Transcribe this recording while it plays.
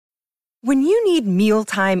When you need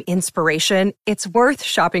mealtime inspiration, it's worth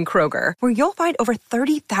shopping Kroger, where you'll find over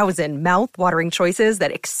 30,000 mouth-watering choices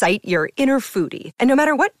that excite your inner foodie. And no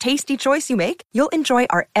matter what tasty choice you make, you'll enjoy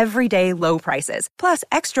our everyday low prices, plus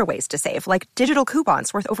extra ways to save, like digital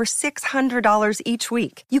coupons worth over $600 each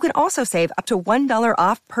week. You can also save up to $1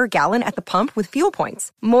 off per gallon at the pump with fuel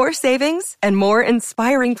points. More savings and more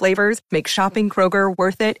inspiring flavors make shopping Kroger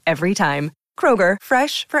worth it every time. Kroger,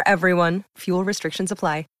 fresh for everyone. Fuel restrictions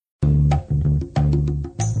apply.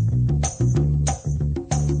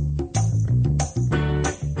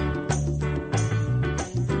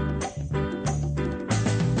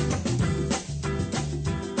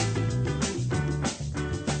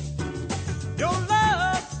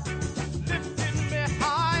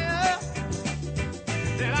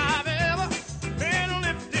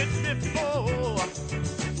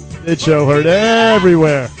 It show heard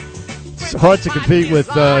everywhere. It's hard to compete with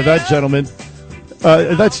that gentleman.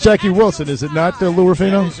 That's Jackie Wilson, is it not, Lou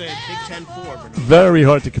Rufino? That is a Big 10-4. Very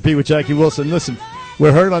hard to compete with Jackie Wilson. Listen,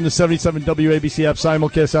 we're heard on the 77 WABC app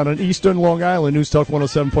simulcast out on Eastern Long Island, News Talk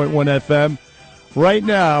 107.1 FM. Right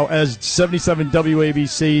now, as 77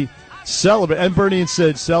 WABC celebrate, and Bernie and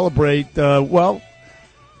Sid celebrate,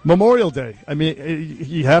 Memorial Day. I mean,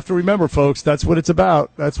 you have to remember, folks, that's what it's about.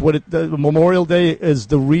 That's what Memorial Day is,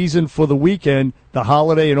 the reason for the weekend, the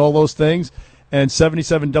holiday and all those things. And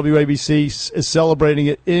 77 WABC is celebrating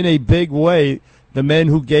it in a big way. The men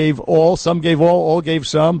who gave all, some gave all gave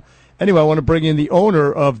some. Anyway, I want to bring in the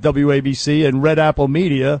owner of WABC and Red Apple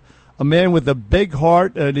Media, a man with a big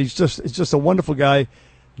heart, and he's just a wonderful guy,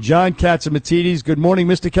 John Catsimatidis. Good morning,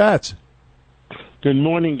 Mr. Katz. Good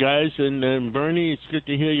morning, guys, and Bernie. It's good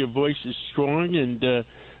to hear your voice is strong, and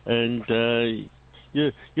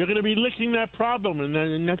you're going to be licking that problem,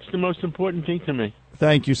 and that's the most important thing to me.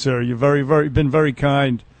 Thank you, sir. You've been very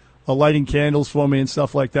kind, lighting candles for me and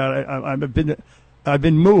stuff like that. I've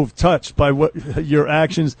been moved, touched by what your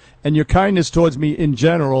actions and your kindness towards me in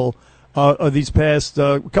general these past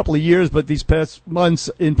couple of years, but these past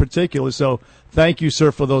months in particular. So, thank you,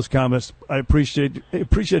 sir, for those comments. I appreciate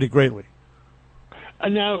it greatly.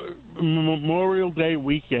 Now, Memorial Day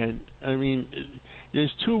weekend, I mean,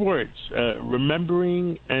 there's two words,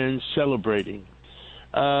 remembering and celebrating.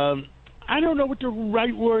 I don't know what the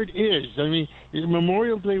right word is. I mean,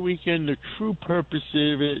 Memorial Day weekend, the true purpose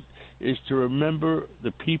of it is to remember the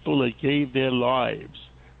people that gave their lives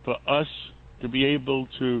for us to be able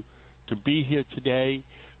to be here today,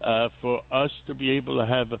 for us to be able to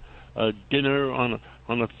have a dinner on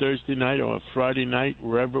a Thursday night or a Friday night,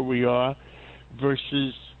 wherever we are,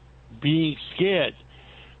 versus being scared.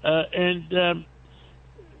 And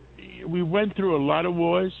we went through a lot of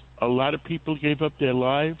wars. A lot of people gave up their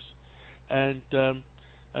lives. And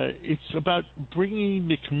it's about bringing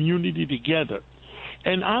the community together.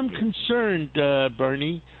 And I'm concerned,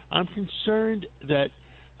 Bernie, I'm concerned that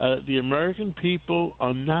the American people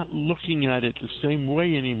are not looking at it the same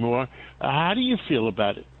way anymore. How do you feel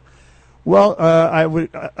about it? Well,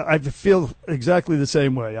 I feel exactly the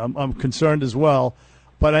same way. I'm concerned as well,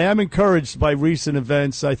 but I am encouraged by recent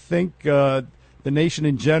events. I think the nation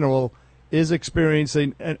in general is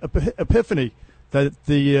experiencing an epiphany that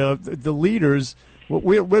the leaders,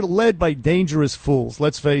 we're led by dangerous fools.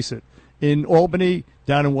 Let's face it. In Albany,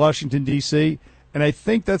 down in Washington D.C., and I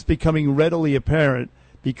think that's becoming readily apparent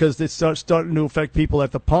because it's starting to affect people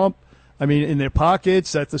at the pump. I mean, in their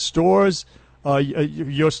pockets, at the stores.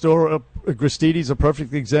 Your store, Gristedes, a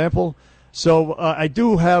perfect example. So I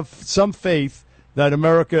do have some faith that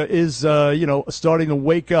America is, starting to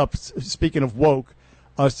wake up. Speaking of woke,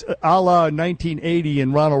 a la 1980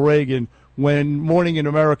 and Ronald Reagan, when Morning in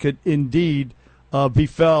America indeed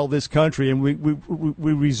befell this country, and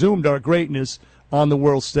we resumed our greatness on the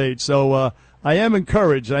world stage. So I am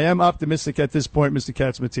encouraged. I am optimistic at this point, Mr.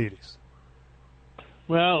 Catsimatidis.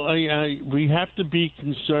 Well, we have to be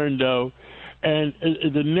concerned, though. And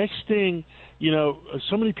the next thing,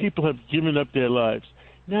 so many people have given up their lives.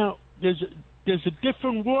 Now, there's a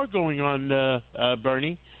different war going on,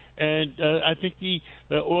 Bernie, and I think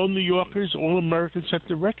all New Yorkers, all Americans have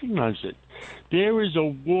to recognize it. There is a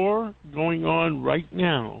war going on right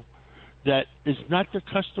now that is not the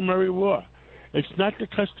customary war. It's not the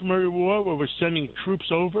customary war where we're sending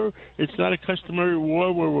troops over. It's not a customary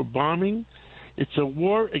war where we're bombing. It's a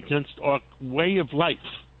war against our way of life.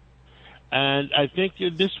 And I think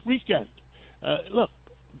this weekend, look,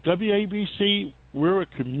 WABC, we're a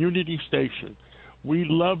community station. We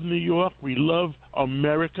love New York. We love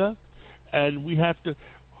America. And we have to,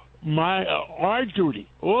 our duty,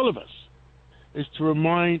 all of us, is to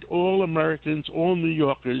remind all Americans, all New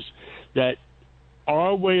Yorkers, that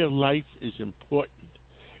our way of life is important.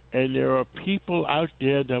 and there are people out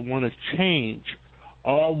there that want to change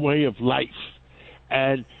our way of life.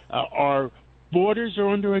 And our borders are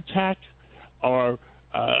under attack. Our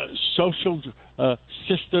social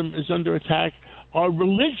system is under attack. Our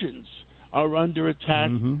religions are under attack.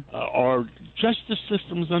 Our justice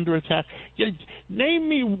system is under attack. Name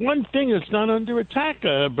me one thing that's not under attack,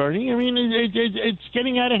 Bernie. I mean, it's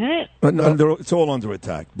getting out of hand. No, it's all under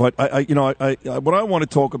attack. But what I want to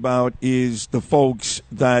talk about is the folks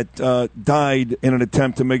that died in an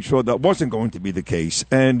attempt to make sure that wasn't going to be the case.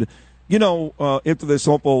 And after this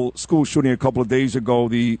awful school shooting a couple of days ago,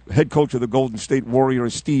 the head coach of the Golden State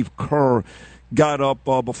Warriors, Steve Kerr, got up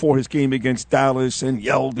before his game against Dallas and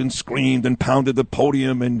yelled and screamed and pounded the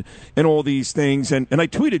podium and all these things. And I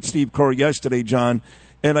tweeted Steve Kerr yesterday, John,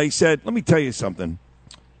 and I said, let me tell you something.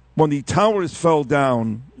 When the towers fell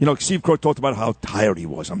down, Steve Kerr talked about how tired he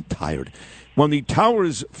was. I'm tired. When the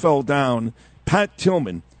towers fell down, Pat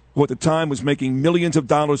Tillman, who at the time was making millions of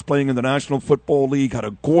dollars playing in the National Football League, had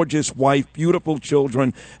a gorgeous wife, beautiful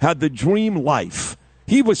children, had the dream life.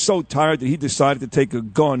 He was so tired that he decided to take a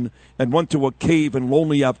gun and went to a cave in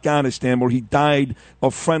lonely Afghanistan where he died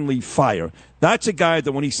of friendly fire. That's a guy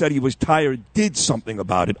that when he said he was tired did something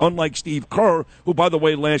about it, unlike Steve Kerr, who, by the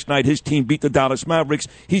way, last night his team beat the Dallas Mavericks.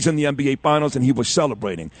 He's in the NBA Finals, and he was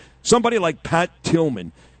celebrating. Somebody like Pat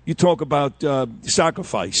Tillman, you talk about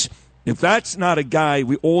sacrifice. If that's not a guy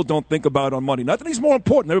we all don't think about on Monday, not that he's more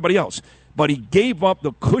important than everybody else, but he gave up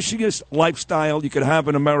the cushiest lifestyle you could have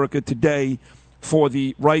in America today for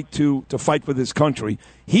the right to fight for this country.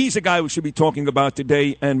 He's a guy we should be talking about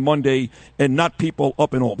today and Monday, and not people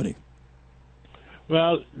up in Albany.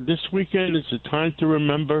 Well, this weekend is a time to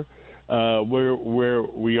remember where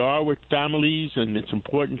we are with families, and it's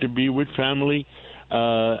important to be with family.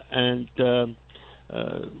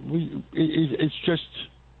 It's just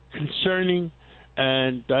concerning,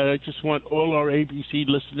 and I just want all our ABC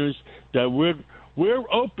listeners that we're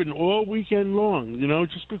open all weekend long.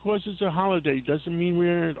 Just because it's a holiday doesn't mean we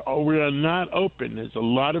are not open. There's a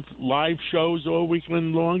lot of live shows all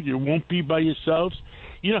weekend long. You won't be by yourselves.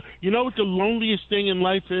 You know what the loneliest thing in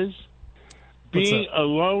life is? Being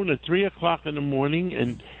alone at 3:00 in the morning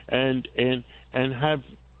and have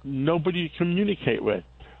nobody to communicate with.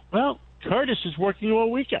 Well, Curtis is working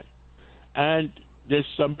all weekend, and there's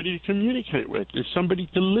somebody to communicate with. There's somebody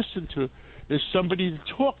to listen to. There's somebody to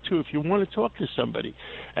talk to if you want to talk to somebody.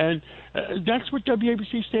 And that's what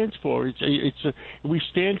WABC stands for. We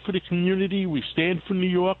stand for the community. We stand for New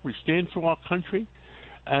York. We stand for our country.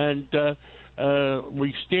 And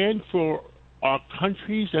we stand for our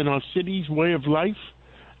country's and our city's way of life.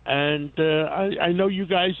 And I know you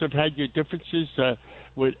guys have had your differences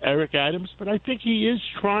with Eric Adams, but I think he is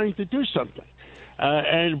trying to do something.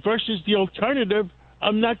 And versus the alternative,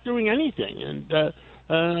 I'm not doing anything. And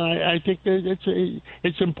I think that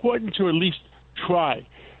it's important to at least try.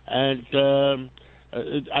 And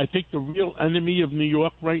I think the real enemy of New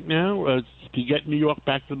York right now, to get New York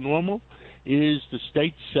back to normal, is the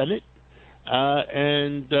state Senate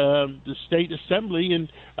and the state assembly.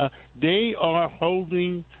 And they are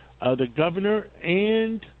holding the governor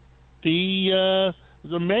and the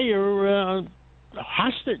mayor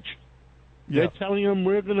hostage. Yeah. They're telling them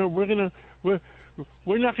we're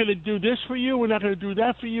not going to do this for you. We're not going to do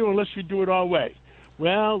that for you unless you do it our way.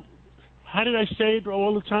 Well, how did I say it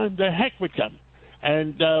all the time? The heck with them.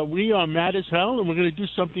 And we are mad as hell, and we're going to do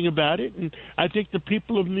something about it. And I think the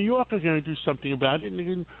people of New York are going to do something about it.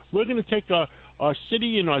 And we're going to take our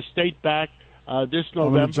city and our state back this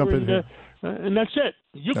November. And that's it.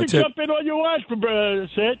 You can jump in all you want,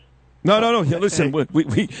 Sid. No. Yeah, listen,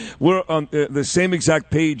 we're on the same exact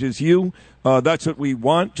page as you. That's what we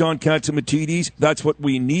want, John Catsimatidis. That's what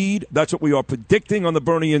we need. That's what we are predicting on the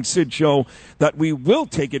Bernie and Sid show, that we will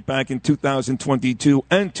take it back in 2022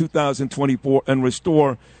 and 2024 and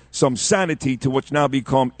restore some sanity to what's now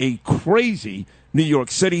become a crazy New York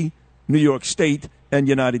City, New York State, and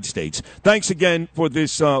United States. Thanks again for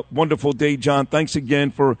this wonderful day, John. Thanks again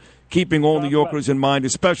for keeping all New Yorkers in mind,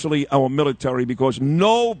 especially our military, because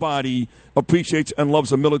nobody appreciates and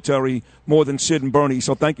loves the military more than Sid and Bernie.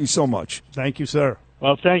 So thank you so much. Thank you, sir.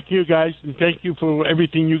 Well, thank you, guys, and thank you for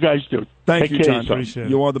everything you guys do. Thank you, John.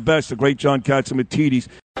 You are the best. The great John Catsimatidis.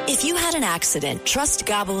 If you have had an accident, trust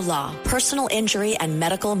Gabo Law, personal injury and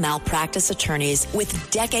medical malpractice attorneys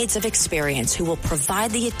with decades of experience who will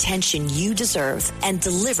provide the attention you deserve and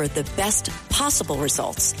deliver the best possible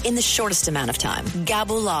results in the shortest amount of time.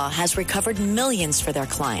 Gabo Law has recovered millions for their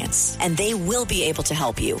clients, and they will be able to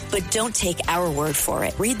help you. But don't take our word for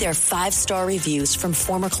it. Read their 5-star reviews from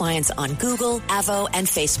former clients on Google, Avo, and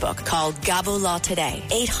Facebook. Call Gabo Law today,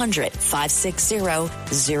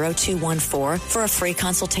 800-560-0214 for a free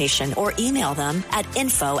consultation, or email them at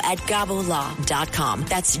info@gabolaw.com.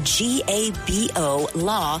 That's GABO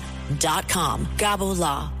law.com. Gabo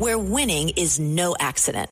Law, where winning is no accident.